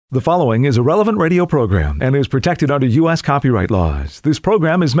The following is a relevant radio program and is protected under U.S. copyright laws. This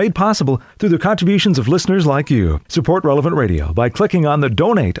program is made possible through the contributions of listeners like you. Support Relevant Radio by clicking on the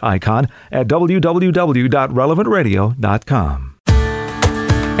donate icon at www.relevantradio.com.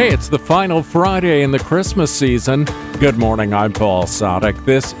 Hey, it's the final Friday in the Christmas season. Good morning, I'm Paul Sadek.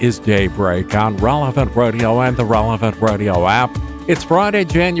 This is Daybreak on Relevant Radio and the Relevant Radio app. It's Friday,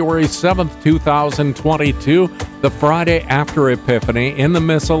 January 7th, 2022, the Friday after Epiphany. In the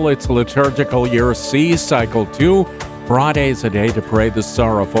Missal, it's liturgical year C, cycle 2. Friday's a day to pray the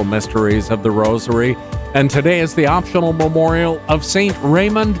sorrowful mysteries of the Rosary. And today is the optional memorial of Saint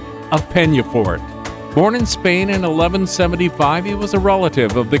Raymond of Pennafort. Born in Spain in 1175, he was a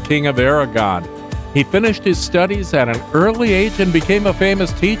relative of the King of Aragon. He finished his studies at an early age and became a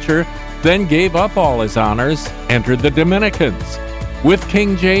famous teacher, then gave up all his honors, entered the Dominicans. With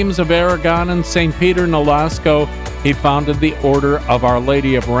King James of Aragon and St. Peter Nolasco, he founded the Order of Our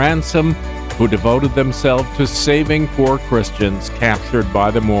Lady of Ransom, who devoted themselves to saving poor Christians captured by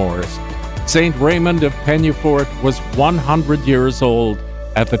the Moors. St. Raymond of Pennafort was 100 years old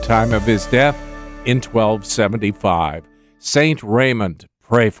at the time of his death in 1275. St. Raymond,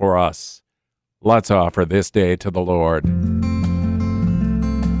 pray for us. Let's offer this day to the Lord.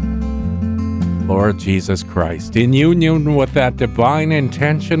 Lord Jesus Christ, in union with that divine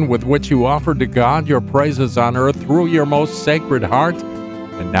intention with which you offered to God your praises on earth through your most sacred heart,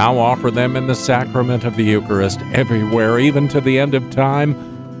 and now offer them in the sacrament of the Eucharist everywhere, even to the end of time,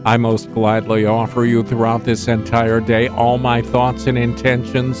 I most gladly offer you throughout this entire day all my thoughts and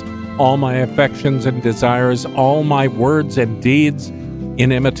intentions, all my affections and desires, all my words and deeds,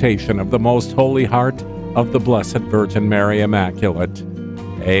 in imitation of the most holy heart of the Blessed Virgin Mary Immaculate.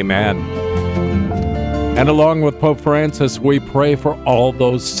 Amen. And along with Pope Francis, we pray for all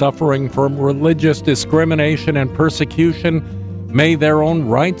those suffering from religious discrimination and persecution. May their own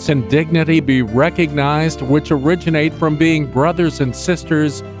rights and dignity be recognized, which originate from being brothers and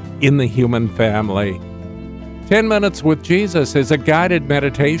sisters in the human family. 10 Minutes with Jesus is a guided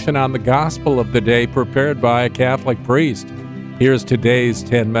meditation on the gospel of the day prepared by a Catholic priest. Here's today's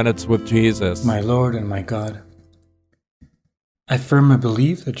 10 Minutes with Jesus. My Lord and my God, I firmly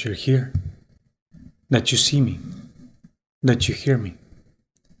believe that you're here, that you see me, that you hear me.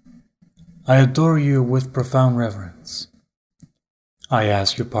 I adore you with profound reverence. I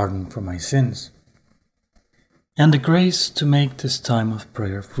ask your pardon for my sins and the grace to make this time of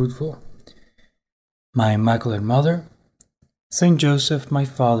prayer fruitful. My Immaculate Mother, Saint Joseph, my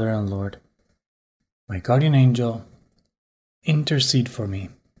Father and Lord, my guardian angel, intercede for me.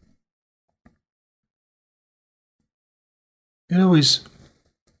 It always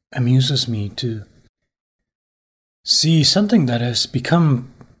amuses me to see something that has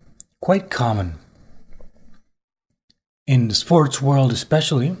become quite common in the sports world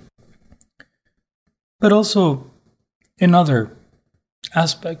especially, but also in other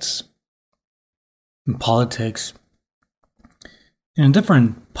aspects, in politics, in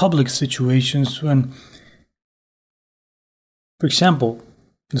different public situations when, for example,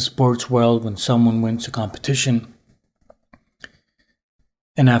 in the sports world, when someone wins a competition,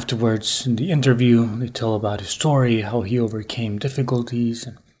 and afterwards, in the interview, they tell about his story, how he overcame difficulties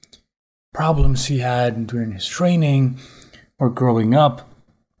and problems he had during his training or growing up.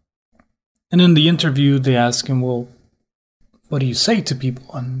 And in the interview, they ask him, well, what do you say to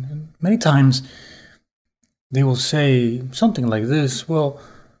people? And many times, they will say something like this, well,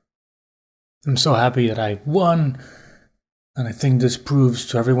 I'm so happy that I won, and I think this proves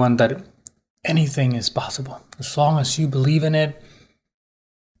to everyone that anything is possible. As long as you believe in it,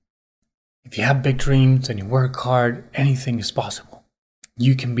 if you have big dreams and you work hard, anything is possible.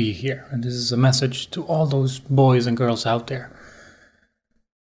 You can be here. And this is a message to all those boys and girls out there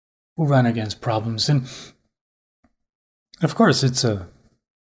who run against problems. And of course, it's a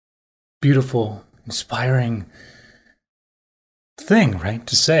beautiful, inspiring thing, right,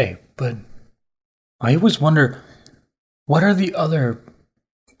 to say. But I always wonder, what are the other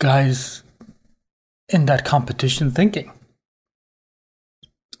guys in that competition thinking?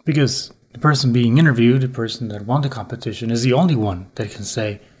 Because the person being interviewed, the person that won the competition, is the only one that can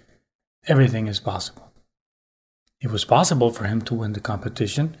say everything is possible. It was possible for him to win the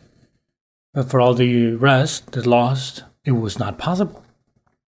competition, but for all the rest that lost, it was not possible.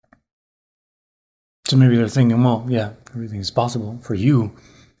 So maybe they're thinking, well, yeah, everything is possible for you.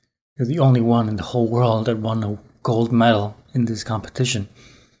 You're the only one in the whole world that won a gold medal in this competition.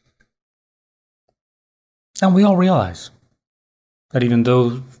 And we all realize that even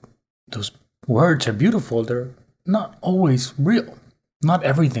though those words are beautiful, they're not always real. Not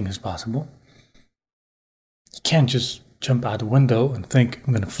everything is possible. You can't just jump out the window and think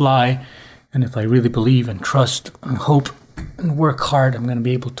I'm going to fly. And if I really believe and trust and hope and work hard, I'm going to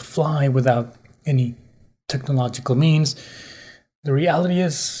be able to fly without any technological means. The reality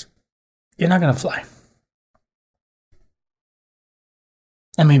is, you're not going to fly.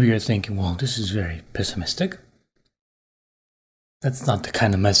 And maybe you're thinking, well, this is very pessimistic. That's not the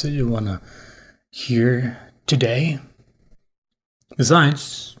kind of message you want to hear today.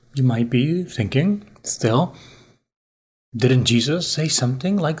 Besides, you might be thinking still, didn't Jesus say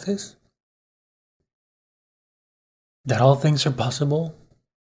something like this? That all things are possible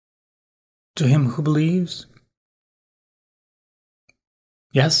to him who believes?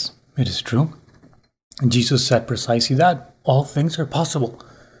 Yes, it is true. And Jesus said precisely that. All things are possible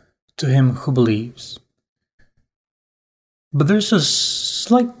to him who believes. But there's a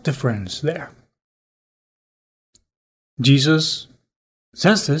slight difference there. Jesus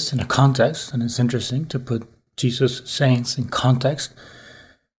says this in a context, and it's interesting to put Jesus' sayings in context.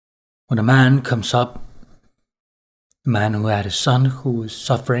 When a man comes up, a man who had a son who was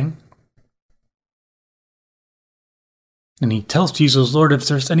suffering, and he tells Jesus, Lord, if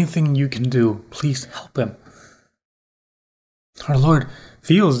there's anything you can do, please help him. Our Lord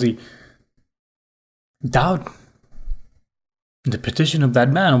feels the doubt, the petition of that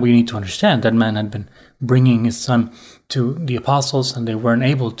man. We need to understand that man had been bringing his son to the apostles and they weren't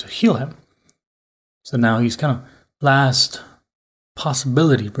able to heal him. So now he's kind of last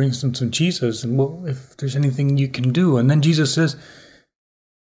possibility, brings them to Jesus. And well, if there's anything you can do. And then Jesus says,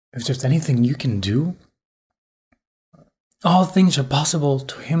 if there's anything you can do, all things are possible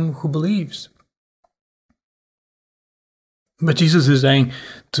to him who believes. But Jesus is saying,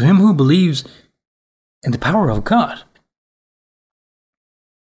 to him who believes in the power of God,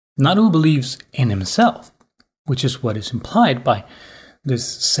 not who believes in himself, which is what is implied by this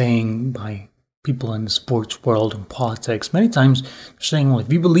saying by people in the sports world and politics. Many times they're saying, well,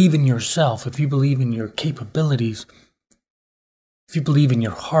 if you believe in yourself, if you believe in your capabilities, if you believe in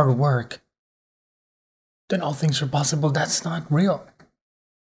your hard work, then all things are possible. That's not real.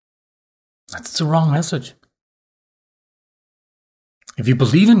 That's the wrong message. If you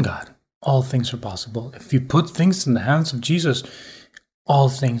believe in God, all things are possible. If you put things in the hands of Jesus, all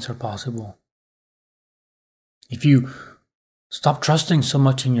things are possible. If you stop trusting so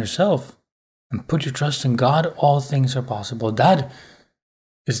much in yourself and put your trust in God, all things are possible. That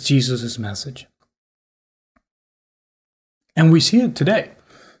is Jesus' message. And we see it today.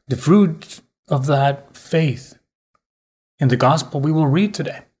 The fruit of that faith in the gospel we will read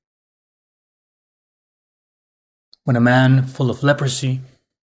today. When a man full of leprosy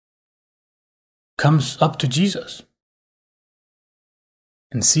comes up to Jesus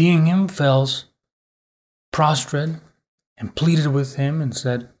and seeing him falls prostrate and pleaded with him and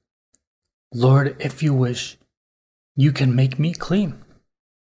said, Lord, if you wish, you can make me clean.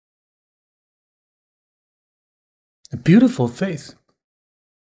 A beautiful faith.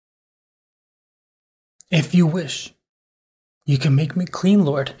 If you wish, you can make me clean,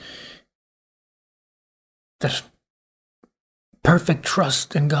 Lord. There's perfect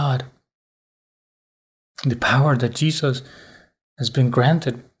trust in God. The power that Jesus has been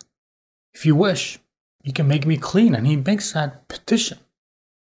granted. If you wish, you can make me clean. And he makes that petition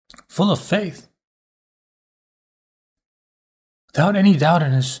full of faith. Without any doubt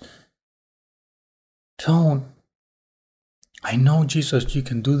in his tone. I know, Jesus, you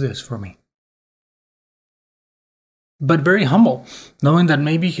can do this for me. But very humble, knowing that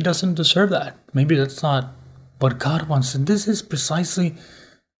maybe he doesn't deserve that. Maybe that's not what God wants. And this is precisely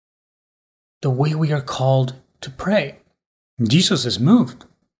the way we are called to pray. Jesus is moved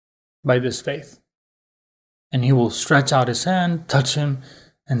by this faith. And he will stretch out his hand, touch him,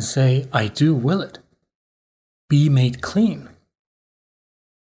 and say, I do will it. Be made clean.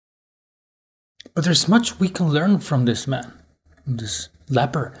 But there's much we can learn from this man, this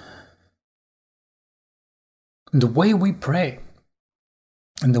leper. And the way we pray,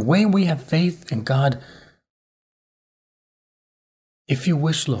 and the way we have faith in God. If you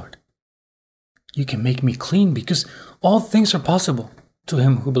wish, Lord, you can make me clean, because all things are possible to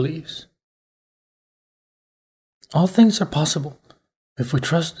him who believes. All things are possible if we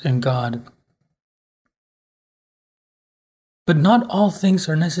trust in God. But not all things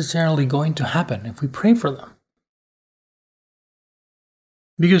are necessarily going to happen if we pray for them.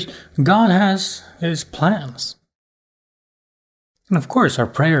 Because God has his plans. And of course, our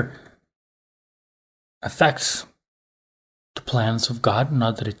prayer affects the plans of God,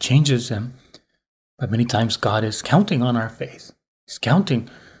 not that it changes them, but many times God is counting on our faith. He's counting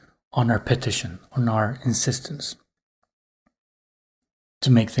on our petition, on our insistence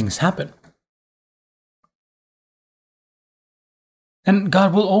to make things happen. And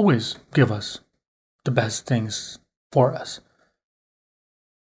God will always give us the best things for us.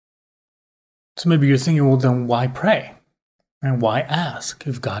 So maybe you're thinking, well, then why pray? And why ask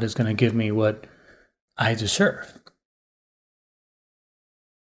if God is going to give me what I deserve?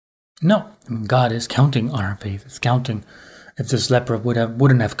 No, God is counting on our faith. It's counting if this leper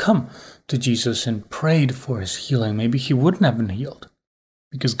wouldn't have come to Jesus and prayed for his healing. Maybe he wouldn't have been healed.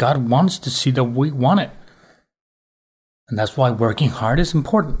 Because God wants to see that we want it. And that's why working hard is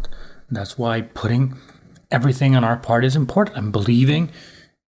important. And that's why putting everything on our part is important. And believing,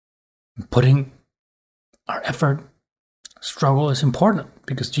 putting our effort, struggle is important.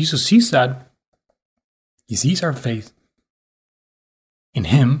 Because Jesus sees that. He sees our faith in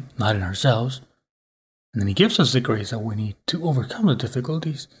him, not in ourselves. And then he gives us the grace that we need to overcome the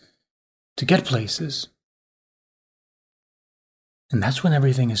difficulties, to get places. And that's when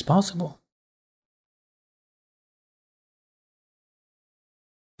everything is possible.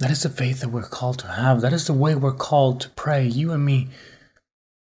 That is the faith that we're called to have. That is the way we're called to pray, you and me.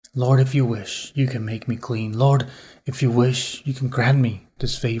 Lord, if you wish, you can make me clean. Lord, if you wish, you can grant me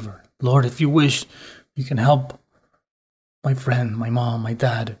this favor. Lord, if you wish, you can help my friend, my mom, my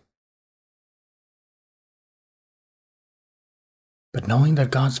dad. But knowing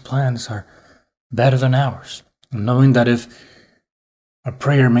that God's plans are better than ours, and knowing that if our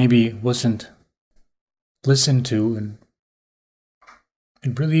prayer maybe wasn't listened to, and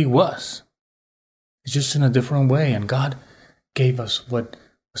it really was, it's just in a different way, and God gave us what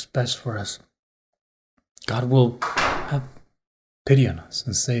was best for us. God will have pity on us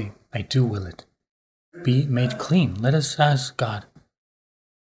and say, I do will it. Be made clean. Let us ask God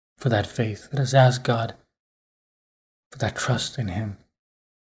for that faith. Let us ask God for that trust in him,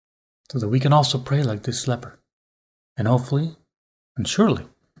 so that we can also pray like this leper. And hopefully, and surely,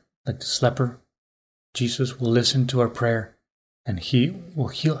 like this leper, Jesus will listen to our prayer and he will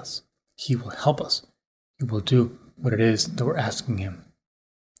heal us. He will help us. He will do what it is that we're asking him.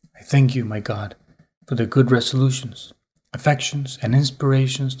 I thank you, my God, for the good resolutions, affections, and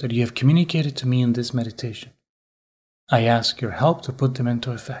inspirations that you have communicated to me in this meditation. I ask your help to put them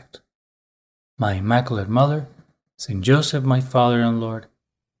into effect. My Immaculate Mother, Saint Joseph, my Father and Lord,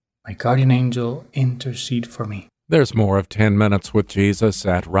 my guardian angel, intercede for me. There's more of 10 Minutes with Jesus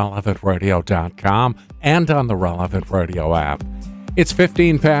at relevantradio.com and on the Relevant Radio app. It's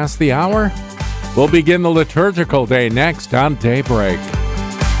 15 past the hour. We'll begin the liturgical day next on Daybreak.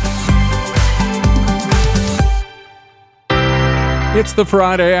 It's the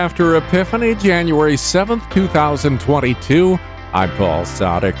Friday after Epiphany, January 7th, 2022. I'm Paul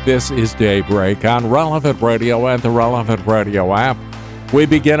Sadek. This is Daybreak on Relevant Radio and the Relevant Radio app. We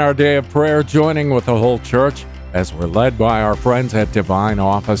begin our day of prayer joining with the whole church as we're led by our friends at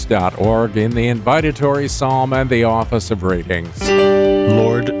divineoffice.org in the invitatory psalm and the office of readings.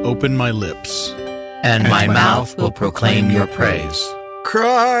 Lord, open my lips, and my mouth will proclaim your praise.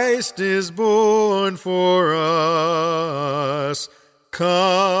 Christ is born for us.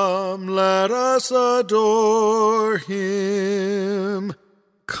 Come, let us adore him.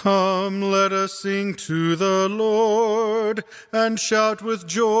 Come, let us sing to the Lord, and shout with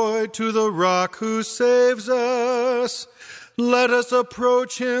joy to the rock who saves us. Let us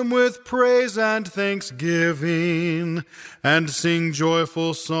approach him with praise and thanksgiving, and sing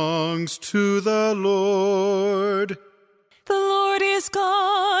joyful songs to the Lord. The Lord is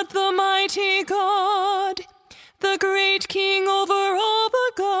God, the mighty God, the great King over all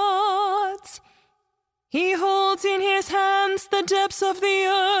the gods. He holds in his hands the depths of the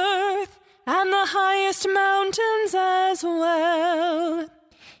earth, and the highest mountains as well.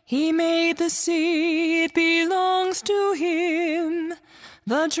 He made the sea, it belongs to him,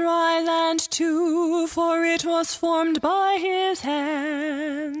 the dry land too, for it was formed by his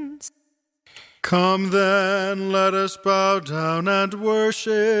hands. Come then, let us bow down and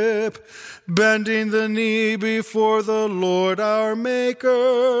worship, bending the knee before the Lord our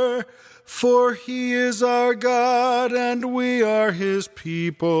Maker. For he is our God, and we are his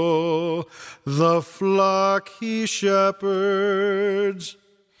people, the flock he shepherds.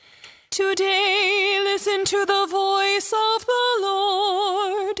 Today listen to the voice of the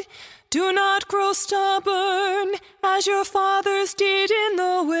Lord. Do not grow stubborn, as your fathers did in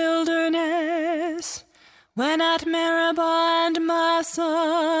the wilderness, when at Meribah and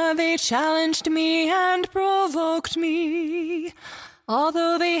Massah they challenged me and provoked me,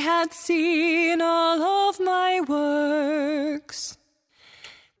 although they had seen all of my works.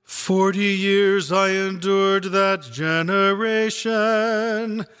 40 years I endured that generation.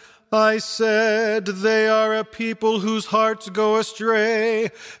 I said, they are a people whose hearts go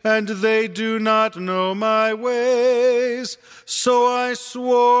astray, and they do not know my ways. So I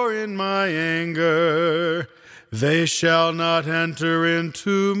swore in my anger, they shall not enter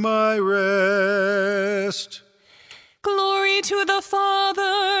into my rest. Glory to the Father,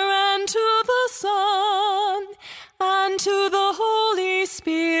 and to the Son, and to the Holy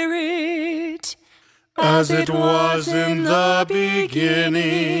Spirit, as it was in the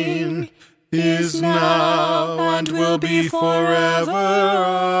beginning, is now, and will be forever.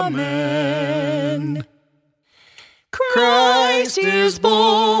 Amen. Christ is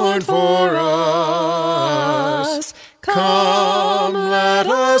born for us. Come, let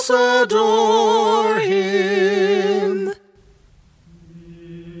us adore him.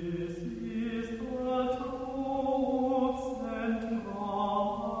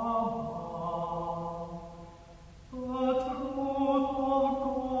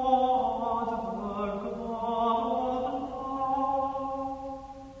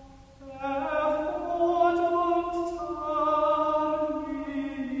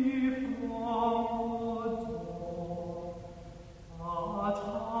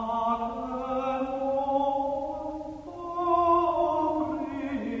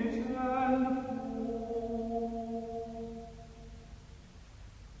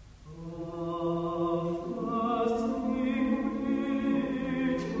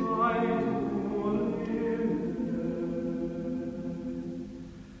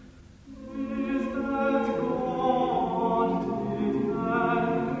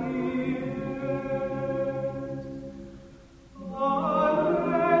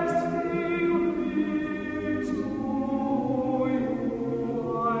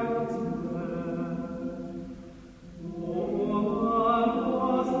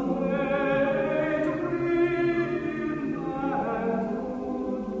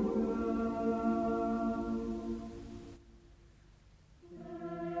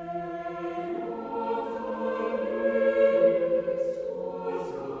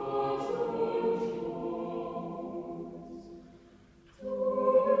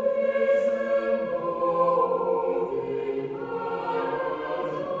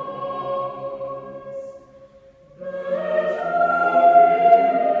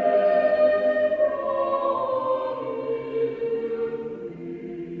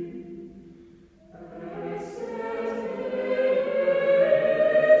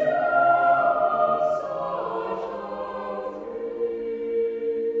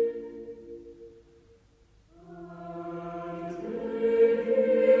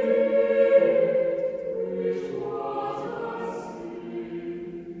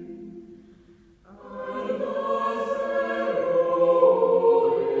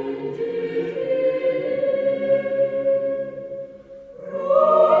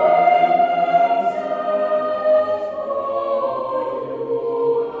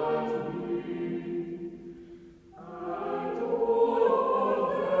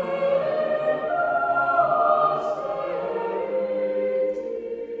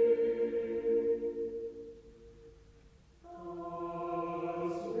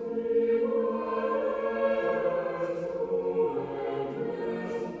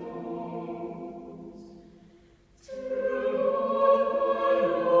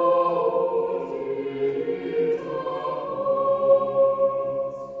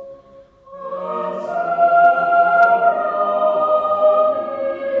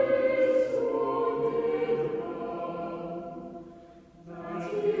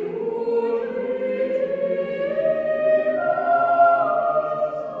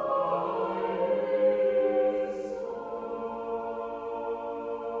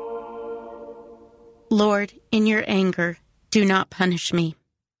 Lord, in your anger, do not punish me.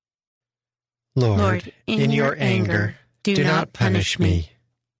 Lord, in your anger, do not punish me.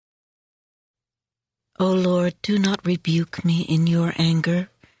 O Lord, do not rebuke me in your anger.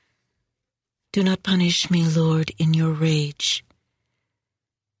 Do not punish me, Lord, in your rage.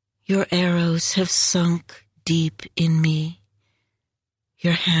 Your arrows have sunk deep in me.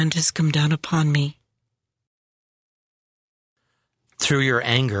 Your hand has come down upon me. Through your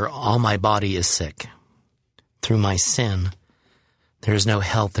anger, all my body is sick. Through my sin, there is no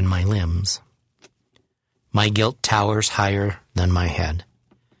health in my limbs. My guilt towers higher than my head.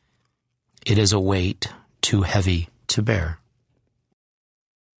 It is a weight too heavy to bear.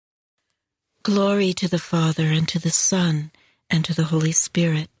 Glory to the Father, and to the Son, and to the Holy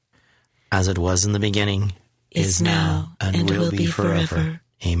Spirit. As it was in the beginning, is now, and will be forever.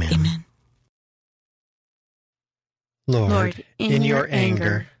 Amen. Amen. Lord, in your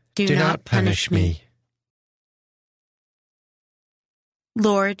anger, do not punish me.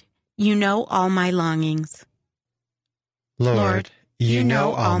 Lord, you know all my longings. Lord, you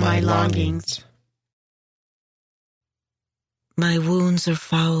know all my longings. My wounds are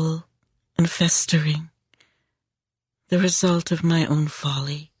foul and festering, the result of my own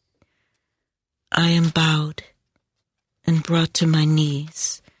folly. I am bowed and brought to my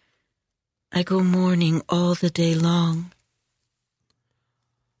knees. I go mourning all the day long.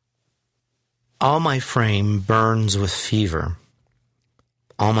 All my frame burns with fever.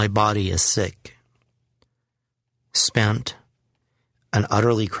 All my body is sick. Spent and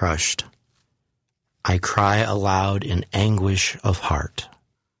utterly crushed, I cry aloud in anguish of heart.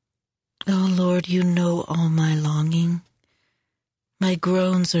 Oh Lord, you know all my longing. My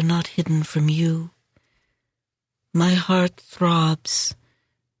groans are not hidden from you. My heart throbs.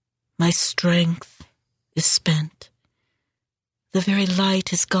 My strength is spent. The very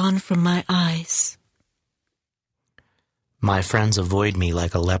light is gone from my eyes. My friends avoid me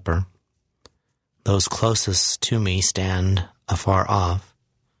like a leper. Those closest to me stand afar off.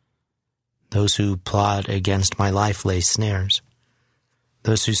 Those who plot against my life lay snares.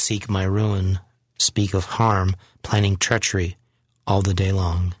 Those who seek my ruin speak of harm, planning treachery all the day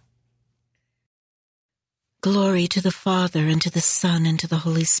long. Glory to the Father, and to the Son, and to the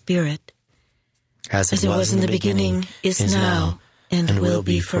Holy Spirit. As it was in the beginning, is now, and will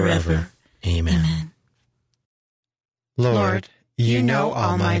be forever. Amen. Amen. Lord, you know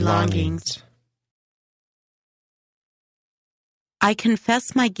all my longings. I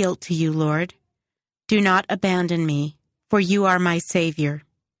confess my guilt to you, Lord. Do not abandon me, for you are my Savior.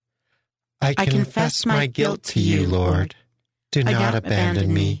 I confess my guilt to you, Lord. Do not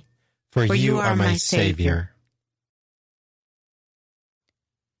abandon me, for you are my Savior.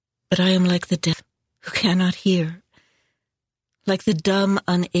 But I am like the deaf who cannot hear, like the dumb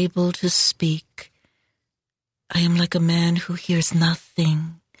unable to speak. I am like a man who hears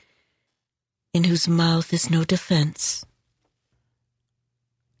nothing, in whose mouth is no defense.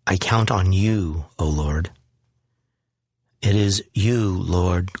 I count on you, O Lord. It is you,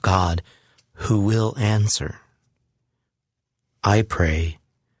 Lord God, who will answer. I pray,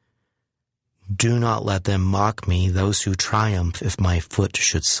 do not let them mock me, those who triumph if my foot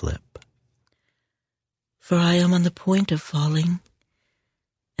should slip. For I am on the point of falling,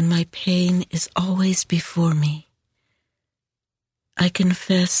 and my pain is always before me. I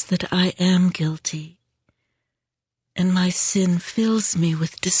confess that I am guilty, and my sin fills me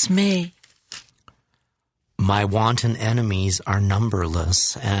with dismay. My wanton enemies are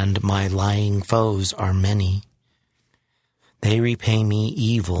numberless, and my lying foes are many. They repay me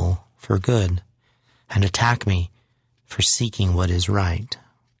evil for good, and attack me for seeking what is right.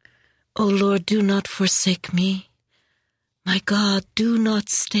 O Lord, do not forsake me. My God, do not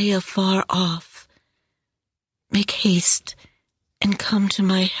stay afar off. Make haste and come to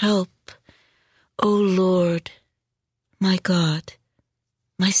my help. O Lord, my God,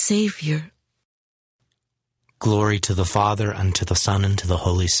 my Savior. Glory to the Father, and to the Son, and to the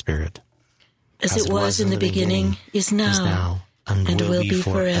Holy Spirit. As it was in the beginning, is now, and will be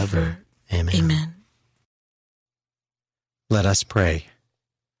forever. Amen. Amen. Let us pray.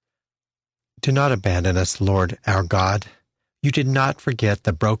 Do not abandon us, Lord our God. You did not forget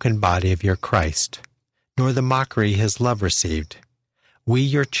the broken body of your Christ, nor the mockery his love received. We,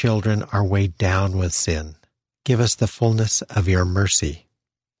 your children, are weighed down with sin. Give us the fullness of your mercy.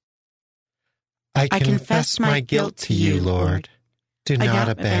 I confess my guilt to you, Lord. Do not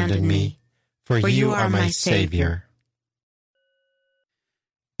abandon me, for you are my Savior.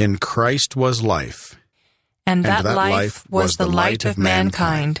 In Christ was life, and that life was the light of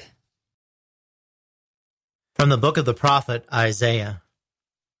mankind. From the book of the prophet Isaiah.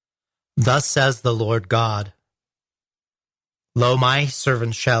 Thus says the Lord God, Lo, my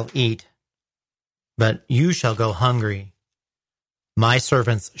servants shall eat, but you shall go hungry. My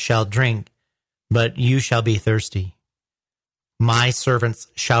servants shall drink, but you shall be thirsty. My servants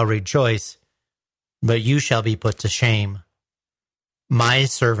shall rejoice, but you shall be put to shame. My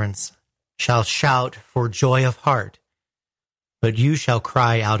servants shall shout for joy of heart, but you shall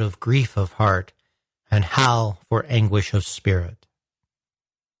cry out of grief of heart, and howl for anguish of spirit.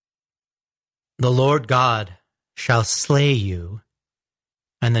 The Lord God shall slay you,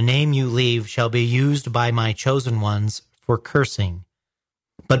 and the name you leave shall be used by my chosen ones for cursing.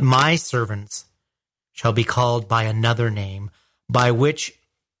 But my servants shall be called by another name, by which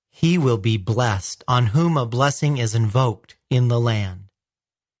he will be blessed, on whom a blessing is invoked in the land.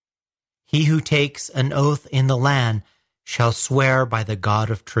 He who takes an oath in the land shall swear by the God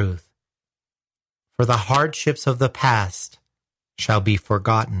of truth. For the hardships of the past shall be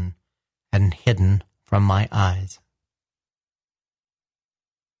forgotten and hidden from my eyes.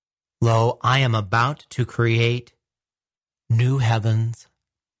 Lo, I am about to create new heavens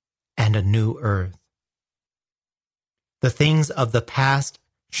and a new earth. The things of the past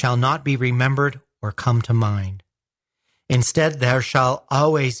shall not be remembered or come to mind. Instead, there shall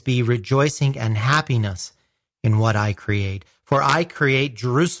always be rejoicing and happiness in what I create. For I create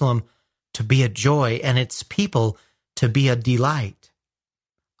Jerusalem to be a joy and its people to be a delight.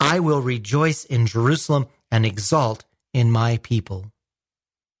 I will rejoice in Jerusalem and exult in my people.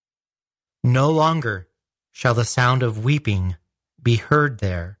 No longer shall the sound of weeping be heard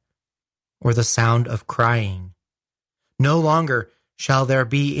there, or the sound of crying. No longer shall there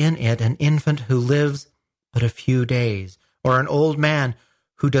be in it an infant who lives but a few days, or an old man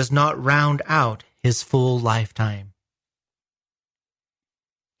who does not round out his full lifetime.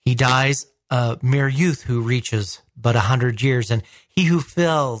 He dies a mere youth who reaches but 100 years, and he who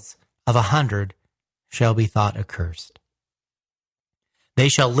fills of 100 shall be thought accursed. They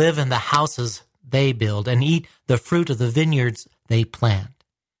shall live in the houses they build, and eat the fruit of the vineyards they plant.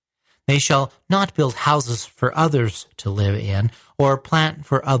 They shall not build houses for others to live in, or plant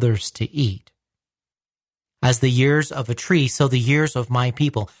for others to eat. As the years of a tree, so the years of my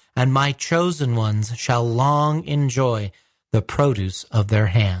people, and my chosen ones shall long enjoy the produce of their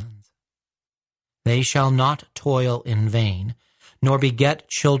hands. They shall not toil in vain, nor beget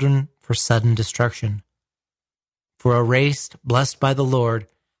children for sudden destruction. For a race blessed by the Lord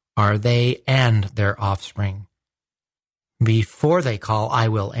are they and their offspring. Before they call, I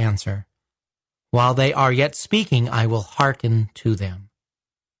will answer. While they are yet speaking, I will hearken to them.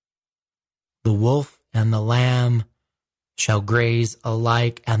 The wolf and the lamb shall graze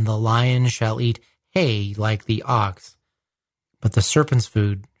alike, and the lion shall eat hay like the ox, but the serpent's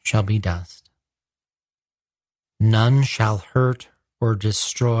food shall be dust. None shall hurt or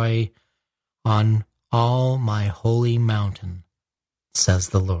destroy on all my holy mountain, says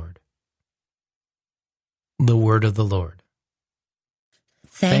the Lord. The word of the Lord.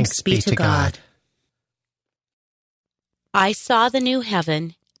 Thanks be to God. I saw the new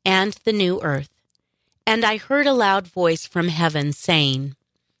heaven and the new earth, and I heard a loud voice from heaven saying,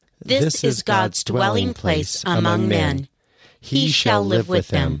 This is God's dwelling place among men. He shall live with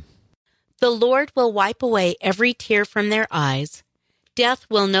them. The Lord will wipe away every tear from their eyes. Death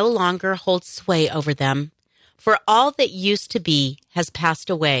will no longer hold sway over them, for all that used to be has passed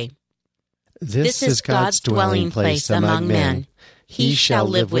away. This is God's dwelling place among men. He shall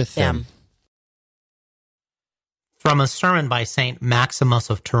live with them. From a sermon by St. Maximus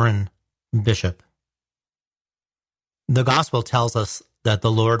of Turin, Bishop. The Gospel tells us that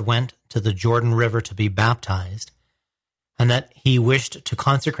the Lord went to the Jordan River to be baptized, and that he wished to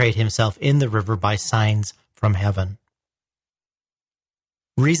consecrate himself in the river by signs from heaven.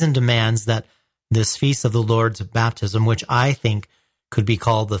 Reason demands that this feast of the Lord's baptism, which I think could be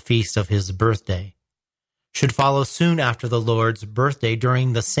called the feast of his birthday, should follow soon after the Lord's birthday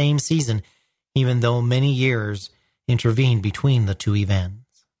during the same season, even though many years intervened between the two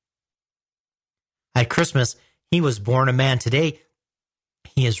events. At Christmas, he was born a man. Today,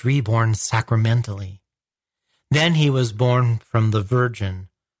 he is reborn sacramentally. Then he was born from the Virgin.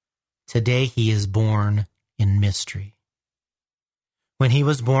 Today he is born in mystery. When he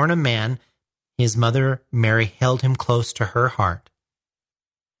was born a man, his mother Mary held him close to her heart.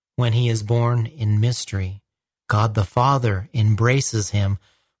 When he is born in mystery, God the Father embraces him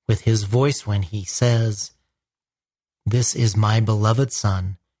with his voice when he says, This is my beloved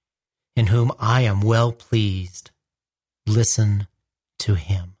Son, in whom I am well pleased. Listen to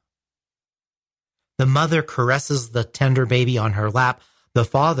him. The mother caresses the tender baby on her lap. The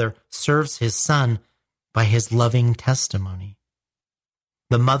father serves his son by his loving testimony.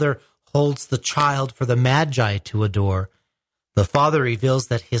 The mother holds the child for the Magi to adore. The father reveals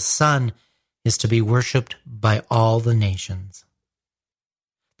that his son is to be worshipped by all the nations.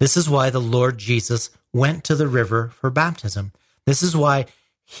 This is why the Lord Jesus went to the river for baptism. This is why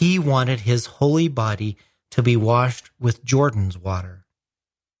he wanted his holy body to be washed with Jordan's water.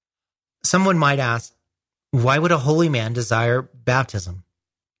 Someone might ask, why would a holy man desire baptism?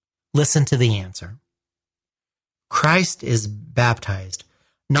 Listen to the answer. Christ is baptized,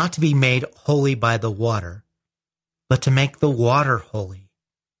 not to be made holy by the water, but to make the water holy,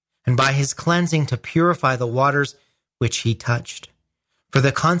 and by his cleansing to purify the waters which he touched. For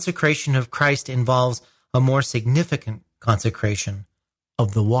the consecration of Christ involves a more significant consecration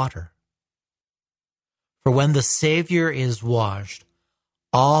of the water. For when the Savior is washed,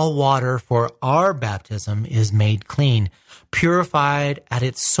 all water for our baptism is made clean, purified at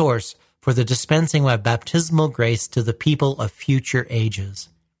its source for the dispensing of baptismal grace to the people of future ages.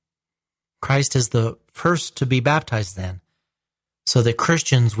 Christ is the first to be baptized then, so that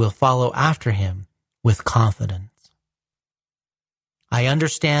Christians will follow after him with confidence. I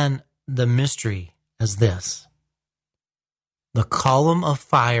understand the mystery as this. The column of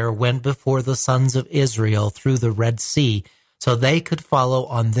fire went before the sons of Israel through the Red Sea so they could follow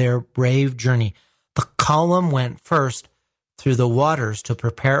on their brave journey. The column went first through the waters to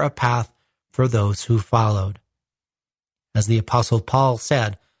prepare a path for those who followed. As the Apostle Paul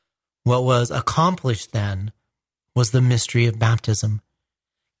said, what was accomplished then was the mystery of baptism.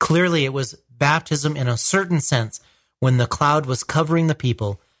 Clearly, it was baptism in a certain sense when the cloud was covering the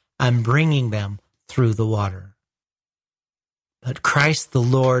people and bringing them through the water. But Christ the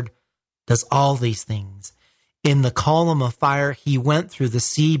Lord does all these things. In the column of fire, he went through the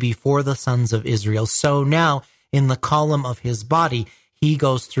sea before the sons of Israel. So now, in the column of his body, he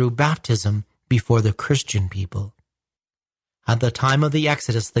goes through baptism before the Christian people. At the time of the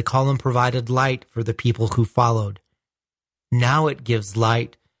Exodus, the column provided light for the people who followed. Now it gives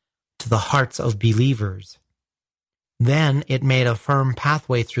light to the hearts of believers. Then it made a firm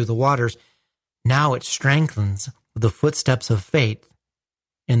pathway through the waters. Now it strengthens the footsteps of faith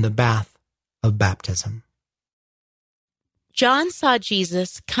in the bath of baptism. John saw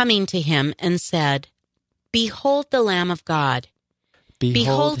Jesus coming to him and said, "Behold the Lamb of God.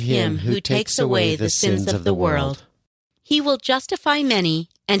 Behold him who takes away the sins of the world. He will justify many,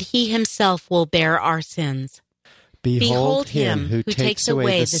 and he himself will bear our sins. Behold him who takes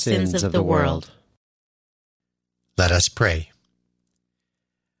away the sins of the world." Let us pray.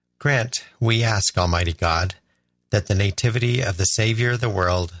 Grant, we ask, Almighty God, that the nativity of the Savior of the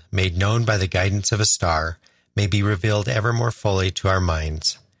world, made known by the guidance of a star, may be revealed ever more fully to our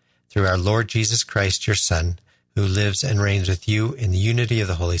minds, through our Lord Jesus Christ, your Son, who lives and reigns with you in the unity of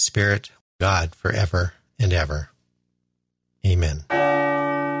the Holy Spirit, God, forever and ever. Amen.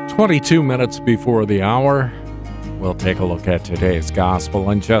 22 minutes before the hour, we'll take a look at today's gospel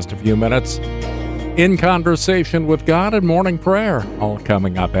in just a few minutes. In Conversation with God and Morning Prayer, all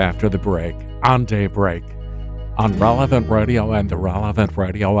coming up after the break on Daybreak, on Relevant Radio and the Relevant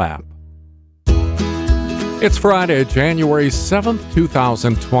Radio app. It's Friday, January 7th,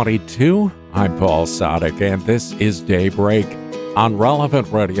 2022. I'm Paul Sadek, and this is Daybreak on Relevant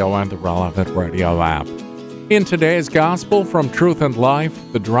Radio and the Relevant Radio app. In today's Gospel from Truth and Life,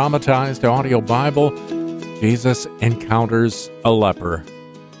 the dramatized audio Bible, Jesus encounters a leper.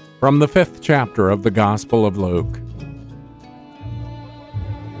 From the 5th chapter of the Gospel of Luke.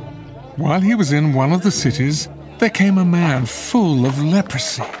 While he was in one of the cities, there came a man full of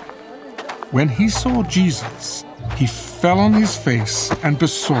leprosy. When he saw Jesus, he fell on his face and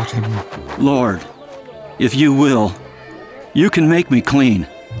besought him, "Lord, if you will, you can make me clean."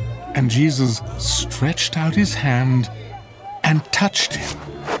 And Jesus stretched out his hand and touched him.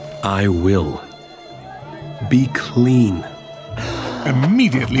 "I will. Be clean."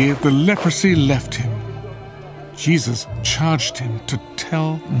 Immediately the leprosy left him. Jesus charged him to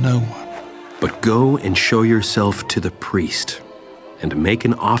tell no one. "But go and show yourself to the priest, and make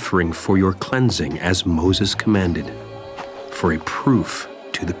an offering for your cleansing as Moses commanded, for a proof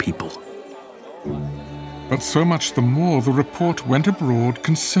to the people." But so much the more the report went abroad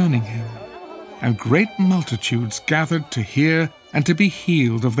concerning him, and great multitudes gathered to hear and to be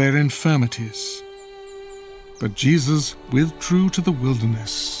healed of their infirmities. But Jesus withdrew to the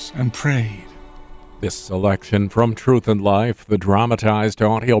wilderness and prayed. This selection from Truth and Life, the dramatized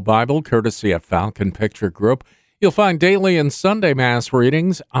audio Bible, courtesy of Falcon Picture Group, you'll find daily and Sunday Mass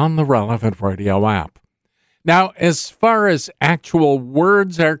readings on the Relevant Radio app. Now, as far as actual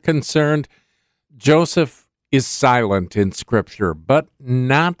words are concerned, Joseph is silent in Scripture, but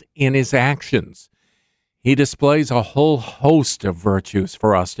not in his actions. He displays a whole host of virtues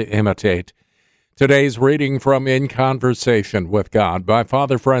for us to imitate. Today's reading from In Conversation with God by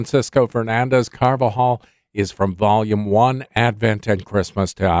Father Francisco Fernandez Carvajal is from Volume 1, Advent and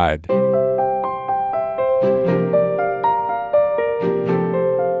Christmastide.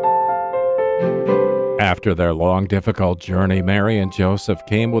 After their long, difficult journey, Mary and Joseph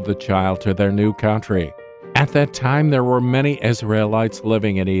came with the child to their new country. At that time, there were many Israelites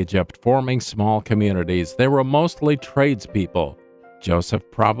living in Egypt, forming small communities. They were mostly tradespeople. Joseph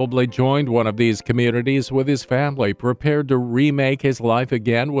probably joined one of these communities with his family, prepared to remake his life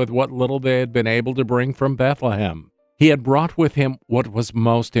again with what little they had been able to bring from Bethlehem. He had brought with him what was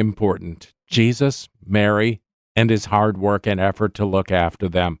most important: Jesus, Mary, and his hard work and effort to look after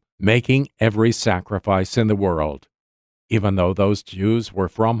them, making every sacrifice in the world. Even though those Jews were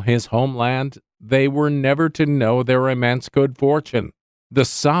from his homeland, they were never to know their immense good fortune. The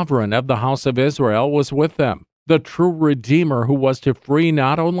sovereign of the house of Israel was with them, the true Redeemer who was to free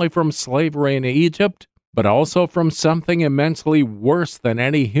not only from slavery in Egypt, but also from something immensely worse than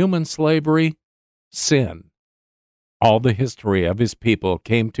any human slavery, sin. All the history of his people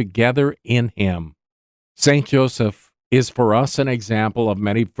came together in him. Saint Joseph is for us an example of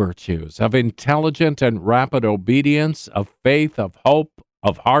many virtues, of intelligent and rapid obedience, of faith, of hope,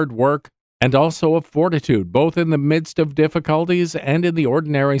 of hard work, and also of fortitude, both in the midst of difficulties and in the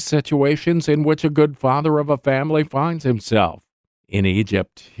ordinary situations in which a good father of a family finds himself. In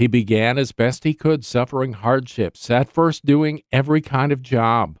Egypt, he began as best he could, suffering hardships, at first doing every kind of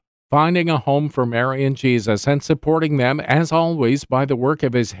job, finding a home for Mary and Jesus, and supporting them, as always, by the work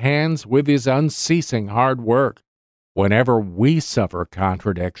of his hands with his unceasing hard work. Whenever we suffer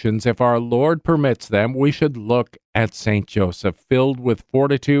contradictions, if our Lord permits them, we should look at Saint Joseph, filled with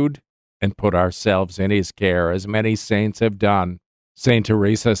fortitude, and put ourselves in his care, as many saints have done. Saint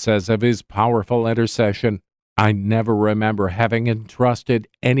Teresa says of his powerful intercession, "I never remember having entrusted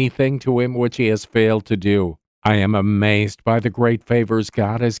anything to him which he has failed to do. I am amazed by the great favors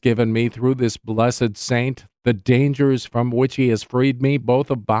God has given me through this blessed saint, the dangers from which he has freed me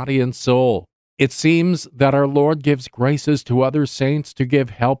both of body and soul. It seems that our Lord gives graces to other saints to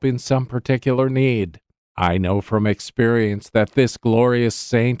give help in some particular need. I know from experience that this glorious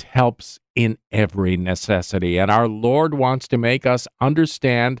saint helps in every necessity, and our Lord wants to make us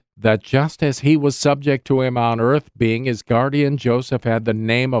understand that just as he was subject to him on earth, being his guardian, Joseph had the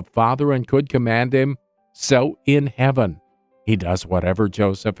name of father and could command him, so in heaven he does whatever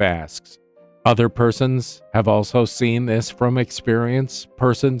Joseph asks. Other persons have also seen this from experience,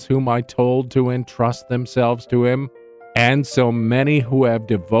 persons whom I told to entrust themselves to him, and so many who have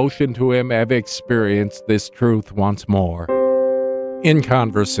devotion to him have experienced this truth once more." In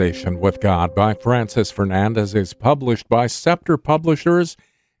Conversation with God by Francis Fernandez is published by Scepter Publishers,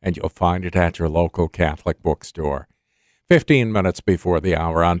 and you'll find it at your local Catholic bookstore. 15 minutes before the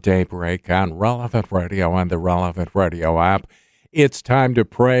hour on Daybreak on Relevant Radio and the Relevant Radio app. It's time to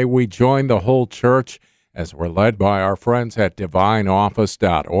pray. We join the whole church as we're led by our friends at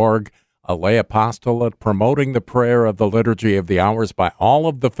divineoffice.org, a lay apostolate promoting the prayer of the Liturgy of the Hours by all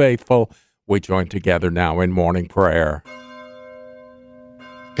of the faithful. We join together now in morning prayer.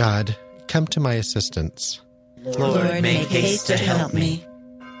 God, come to my assistance. Lord, make haste to help me.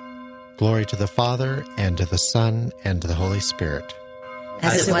 Glory to the Father, and to the Son, and to the Holy Spirit.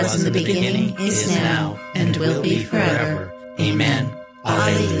 As it was in the beginning, is now, and will be forever. Amen.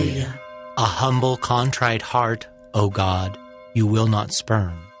 Alleluia. A humble, contrite heart, O God, you will not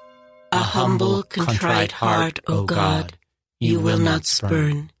spurn. A humble, contrite heart, O God, you will not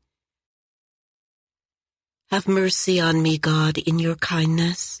spurn. Have mercy on me, God, in your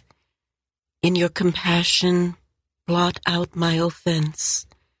kindness. In your compassion, blot out my offense.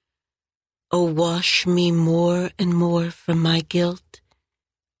 O wash me more and more from my guilt,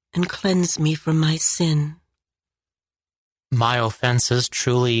 and cleanse me from my sin. My offenses,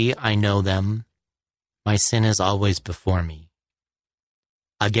 truly I know them. My sin is always before me.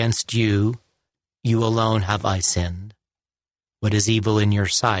 Against you, you alone have I sinned. What is evil in your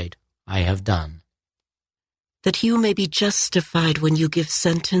sight, I have done. That you may be justified when you give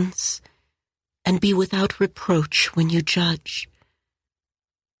sentence, and be without reproach when you judge.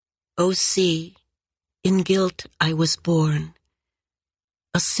 O see, in guilt I was born,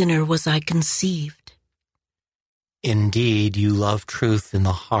 a sinner was I conceived. Indeed, you love truth in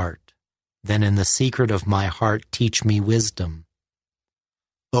the heart. Then in the secret of my heart teach me wisdom.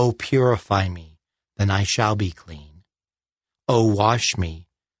 O purify me, then I shall be clean. O wash me,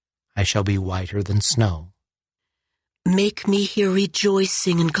 I shall be whiter than snow. Make me hear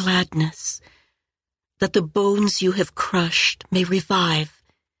rejoicing and gladness, that the bones you have crushed may revive.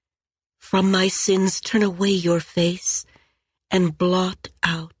 From my sins turn away your face, and blot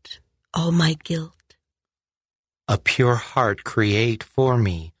out all my guilt. A pure heart create for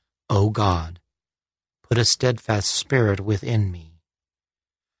me, O God. Put a steadfast spirit within me.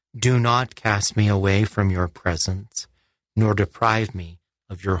 Do not cast me away from your presence, nor deprive me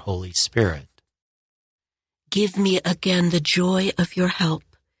of your Holy Spirit. Give me again the joy of your help.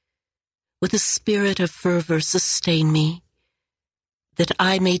 With a spirit of fervor sustain me, that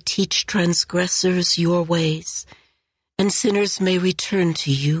I may teach transgressors your ways, and sinners may return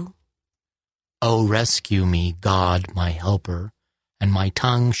to you. O rescue me, God, my helper, and my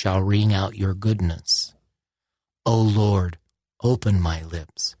tongue shall ring out your goodness. O Lord, open my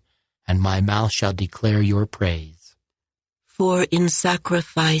lips, and my mouth shall declare your praise. For in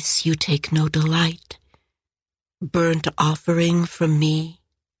sacrifice you take no delight. Burnt offering from me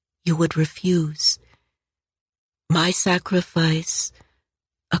you would refuse. My sacrifice,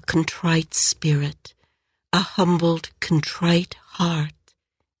 a contrite spirit, a humbled, contrite heart,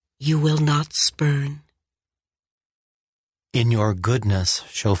 you will not spurn. In your goodness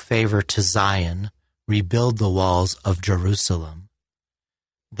show favor to Zion, rebuild the walls of Jerusalem.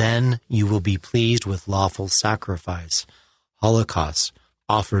 Then you will be pleased with lawful sacrifice, holocausts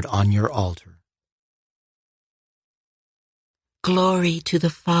offered on your altar. Glory to the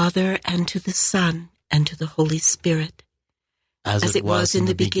Father, and to the Son, and to the Holy Spirit. As it was in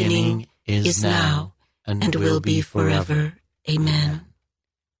the beginning, is now, and will be forever. Amen.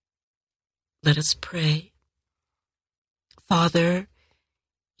 Let us pray. Father,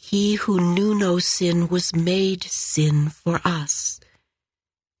 he who knew no sin was made sin for us,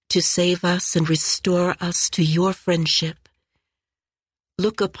 to save us and restore us to your friendship.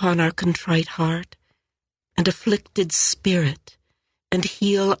 Look upon our contrite heart and afflicted spirit, and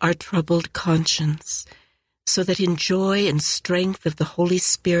heal our troubled conscience, so that in joy and strength of the Holy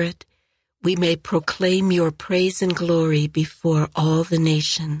Spirit we may proclaim your praise and glory before all the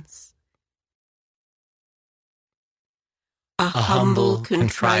nations. A humble,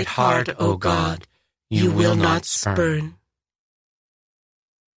 contrite heart, O God, you will not spurn.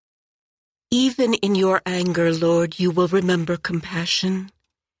 Even in your anger, Lord, you will remember compassion.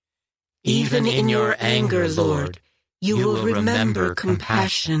 Even in your anger, Lord, you will remember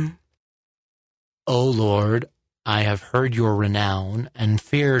compassion. O Lord, I have heard your renown and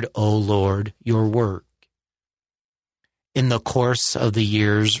feared, O Lord, your work. In the course of the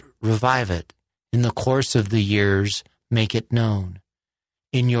years, revive it. In the course of the years, make it known.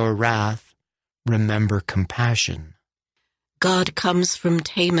 In your wrath, remember compassion. God comes from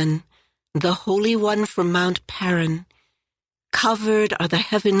Teman, the Holy One from Mount Paran. Covered are the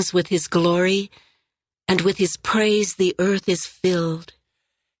heavens with his glory, and with his praise the earth is filled.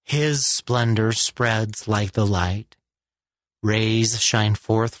 His splendor spreads like the light. Rays shine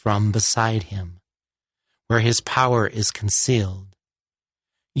forth from beside him, where his power is concealed.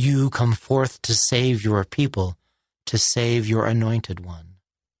 You come forth to save your people, to save your anointed one.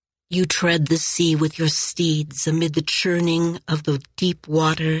 You tread the sea with your steeds amid the churning of the deep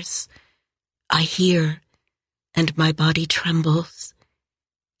waters. I hear, and my body trembles.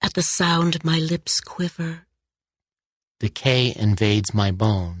 At the sound, my lips quiver. Decay invades my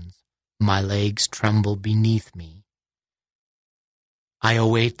bones. My legs tremble beneath me. I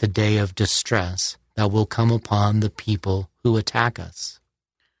await the day of distress that will come upon the people who attack us.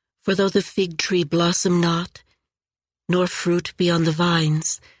 For though the fig tree blossom not, nor fruit be on the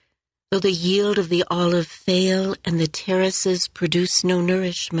vines, though the yield of the olive fail, and the terraces produce no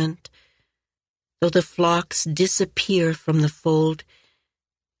nourishment, though the flocks disappear from the fold,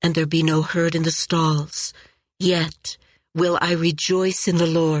 and there be no herd in the stalls, yet will I rejoice in the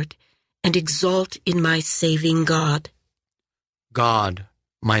Lord, and exult in my saving God. God,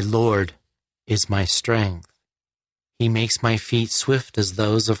 my Lord, is my strength. He makes my feet swift as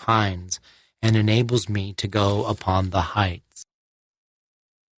those of hinds, and enables me to go upon the heights.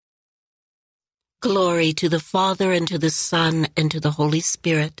 Glory to the Father, and to the Son, and to the Holy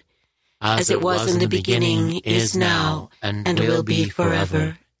Spirit, as it was in the beginning, is now, and will be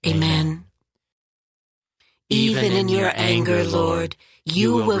forever. Amen. Even in your anger, Lord,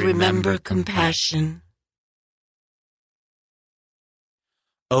 you will remember compassion.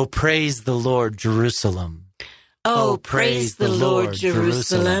 O praise the Lord, Jerusalem. O praise the Lord,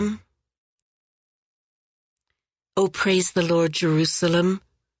 Jerusalem. O praise the Lord, Jerusalem.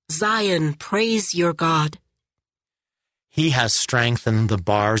 Zion, praise your God. He has strengthened the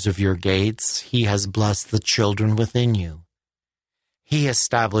bars of your gates. He has blessed the children within you. He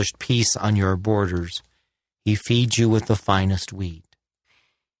established peace on your borders. He feeds you with the finest wheat.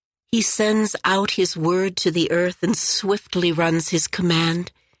 He sends out his word to the earth and swiftly runs his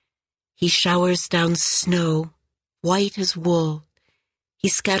command. He showers down snow, white as wool. He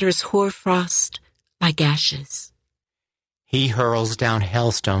scatters hoarfrost like ashes. He hurls down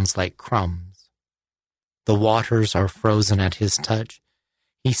hailstones like crumbs. The waters are frozen at his touch.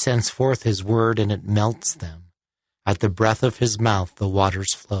 He sends forth his word, and it melts them. At the breath of his mouth the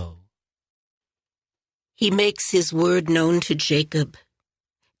waters flow. He makes his word known to Jacob,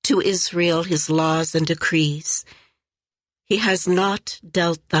 to Israel his laws and decrees. He has not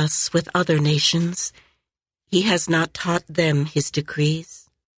dealt thus with other nations. He has not taught them his decrees.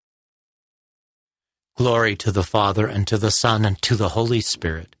 Glory to the Father, and to the Son, and to the Holy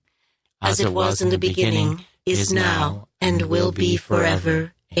Spirit, as it was in the beginning, is now, and will be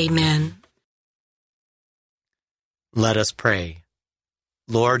forever. Amen. Let us pray.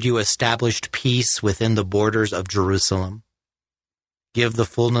 Lord, you established peace within the borders of Jerusalem. Give the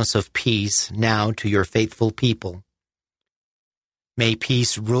fullness of peace now to your faithful people. May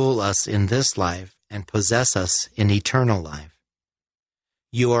peace rule us in this life and possess us in eternal life.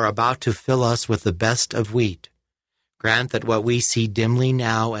 You are about to fill us with the best of wheat. Grant that what we see dimly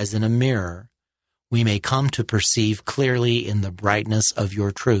now as in a mirror, we may come to perceive clearly in the brightness of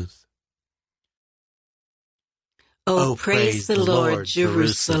your truth. Oh, praise the Lord,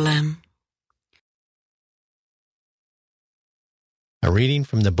 Jerusalem. A reading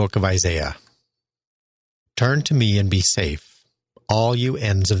from the book of Isaiah. Turn to me and be safe, all you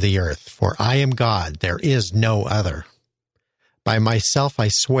ends of the earth, for I am God, there is no other. By myself I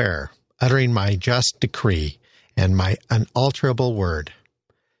swear, uttering my just decree and my unalterable word.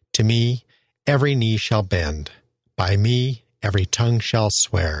 To me every knee shall bend, by me every tongue shall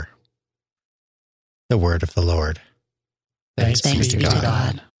swear. The word of the Lord. Thanks be to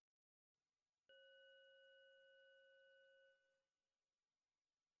God.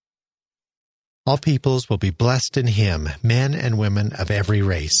 All peoples will be blessed in him, men and women of every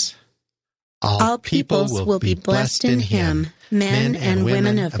race. All peoples will be blessed in him, men and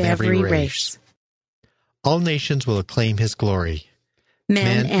women of every race. All nations will acclaim his glory,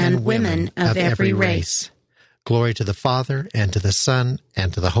 men and women of every race. Glory to the Father, and to the Son,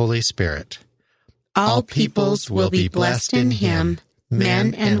 and to the Holy Spirit. All peoples will be blessed in him,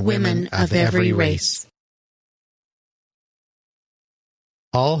 men and women of every race.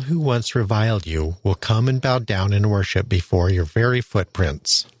 All who once reviled you will come and bow down and worship before your very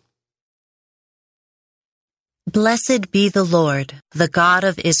footprints. Blessed be the Lord, the God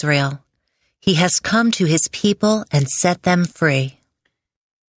of Israel. He has come to his people and set them free.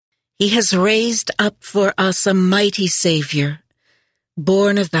 He has raised up for us a mighty Savior,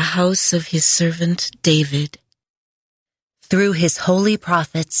 born of the house of his servant David. Through his holy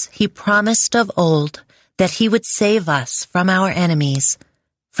prophets, he promised of old that he would save us from our enemies,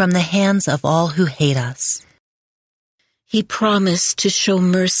 from the hands of all who hate us. He promised to show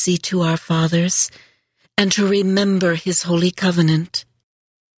mercy to our fathers and to remember his holy covenant.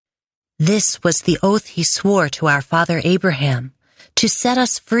 This was the oath he swore to our father Abraham, to set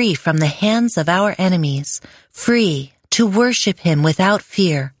us free from the hands of our enemies, free to worship him without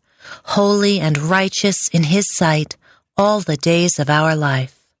fear, holy and righteous in his sight all the days of our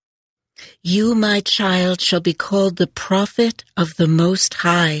life. You, my child, shall be called the prophet of the Most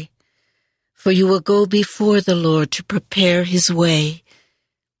High, for you will go before the Lord to prepare his way,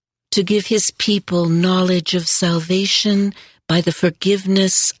 to give his people knowledge of salvation by the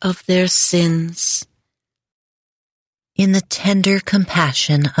forgiveness of their sins. In the tender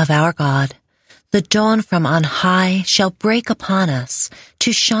compassion of our God, the dawn from on high shall break upon us,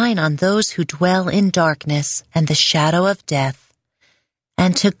 to shine on those who dwell in darkness and the shadow of death,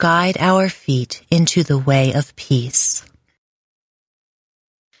 and to guide our feet into the way of peace.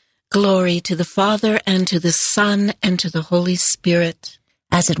 Glory to the Father, and to the Son, and to the Holy Spirit.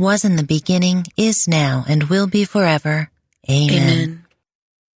 As it was in the beginning, is now, and will be forever. Amen. Amen.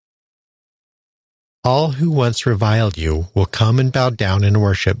 All who once reviled you will come and bow down and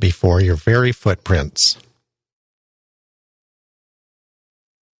worship before your very footprints.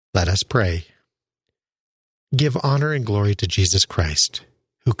 Let us pray. Give honor and glory to Jesus Christ,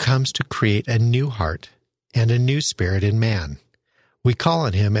 who comes to create a new heart and a new spirit in man. We call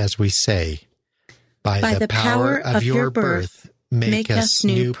on him as we say, By the power of your birth, make us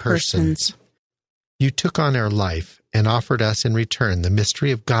new persons. You took on our life and offered us in return the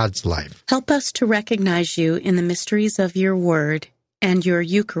mystery of God's life. Help us to recognize you in the mysteries of your word and your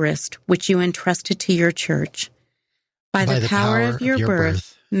Eucharist, which you entrusted to your church. By the power of your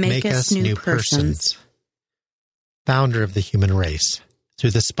birth, make us new persons. Founder of the human race,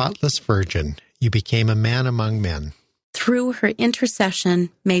 through the spotless Virgin, you became a man among men. Through her intercession,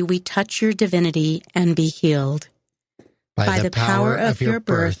 may we touch your divinity and be healed. By the power of your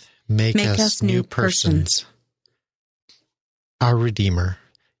birth, make us new persons. Our Redeemer,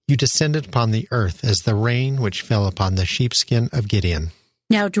 you descended upon the earth as the rain which fell upon the sheepskin of Gideon.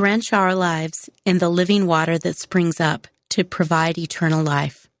 Now drench our lives in the living water that springs up to provide eternal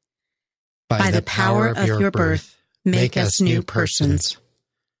life. By the power of your birth, make us new persons.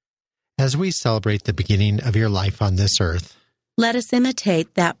 As we celebrate the beginning of your life on this earth, let us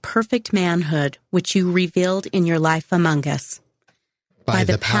imitate that perfect manhood which you revealed in your life among us. By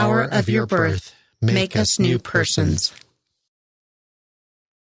the power of your birth, make us new persons.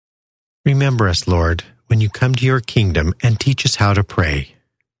 Remember us, Lord, when you come to your kingdom, and teach us how to pray.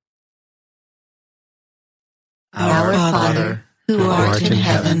 Our Father, who art in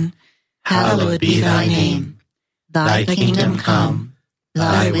heaven, hallowed be thy name. Thy kingdom come,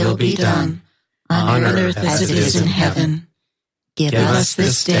 thy will be done, on earth as it is in heaven. Give us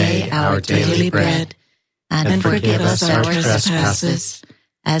this day our daily bread, and forgive us our trespasses,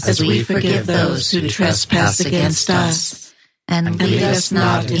 as we forgive those who trespass against us. And lead us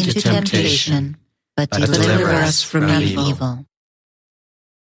not into temptation, but deliver us from evil.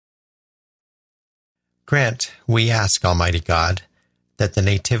 Grant, we ask, Almighty God, that the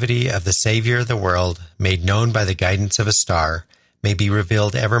nativity of the Savior of the world, made known by the guidance of a star, may be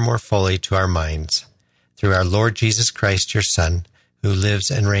revealed ever more fully to our minds. Through our Lord Jesus Christ, your Son, who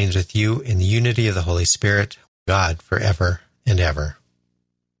lives and reigns with you in the unity of the Holy Spirit, God, forever and ever.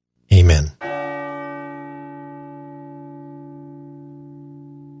 Amen.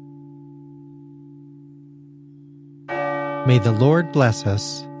 May the Lord bless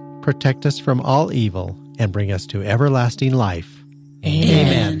us, protect us from all evil, and bring us to everlasting life.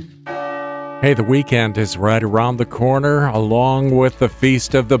 Amen. Hey, the weekend is right around the corner, along with the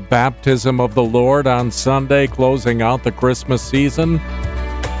Feast of the Baptism of the Lord on Sunday, closing out the Christmas season.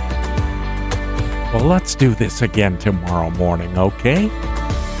 Well, let's do this again tomorrow morning, okay?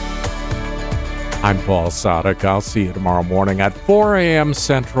 I'm Paul Sadek. I'll see you tomorrow morning at 4 a.m.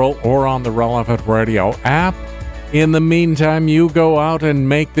 Central or on the Relevant Radio app. In the meantime, you go out and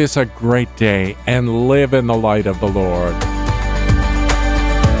make this a great day and live in the light of the Lord.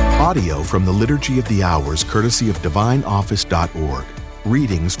 Audio from the Liturgy of the Hours, courtesy of DivineOffice.org.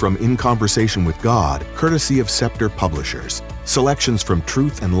 Readings from In Conversation with God, courtesy of Scepter Publishers. Selections from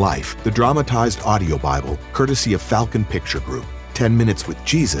Truth and Life, the dramatized audio Bible, courtesy of Falcon Picture Group. 10 Minutes with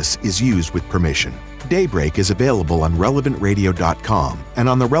Jesus is used with permission. Daybreak is available on RelevantRadio.com and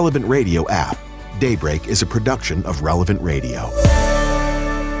on the Relevant Radio app. Daybreak is a production of Relevant Radio.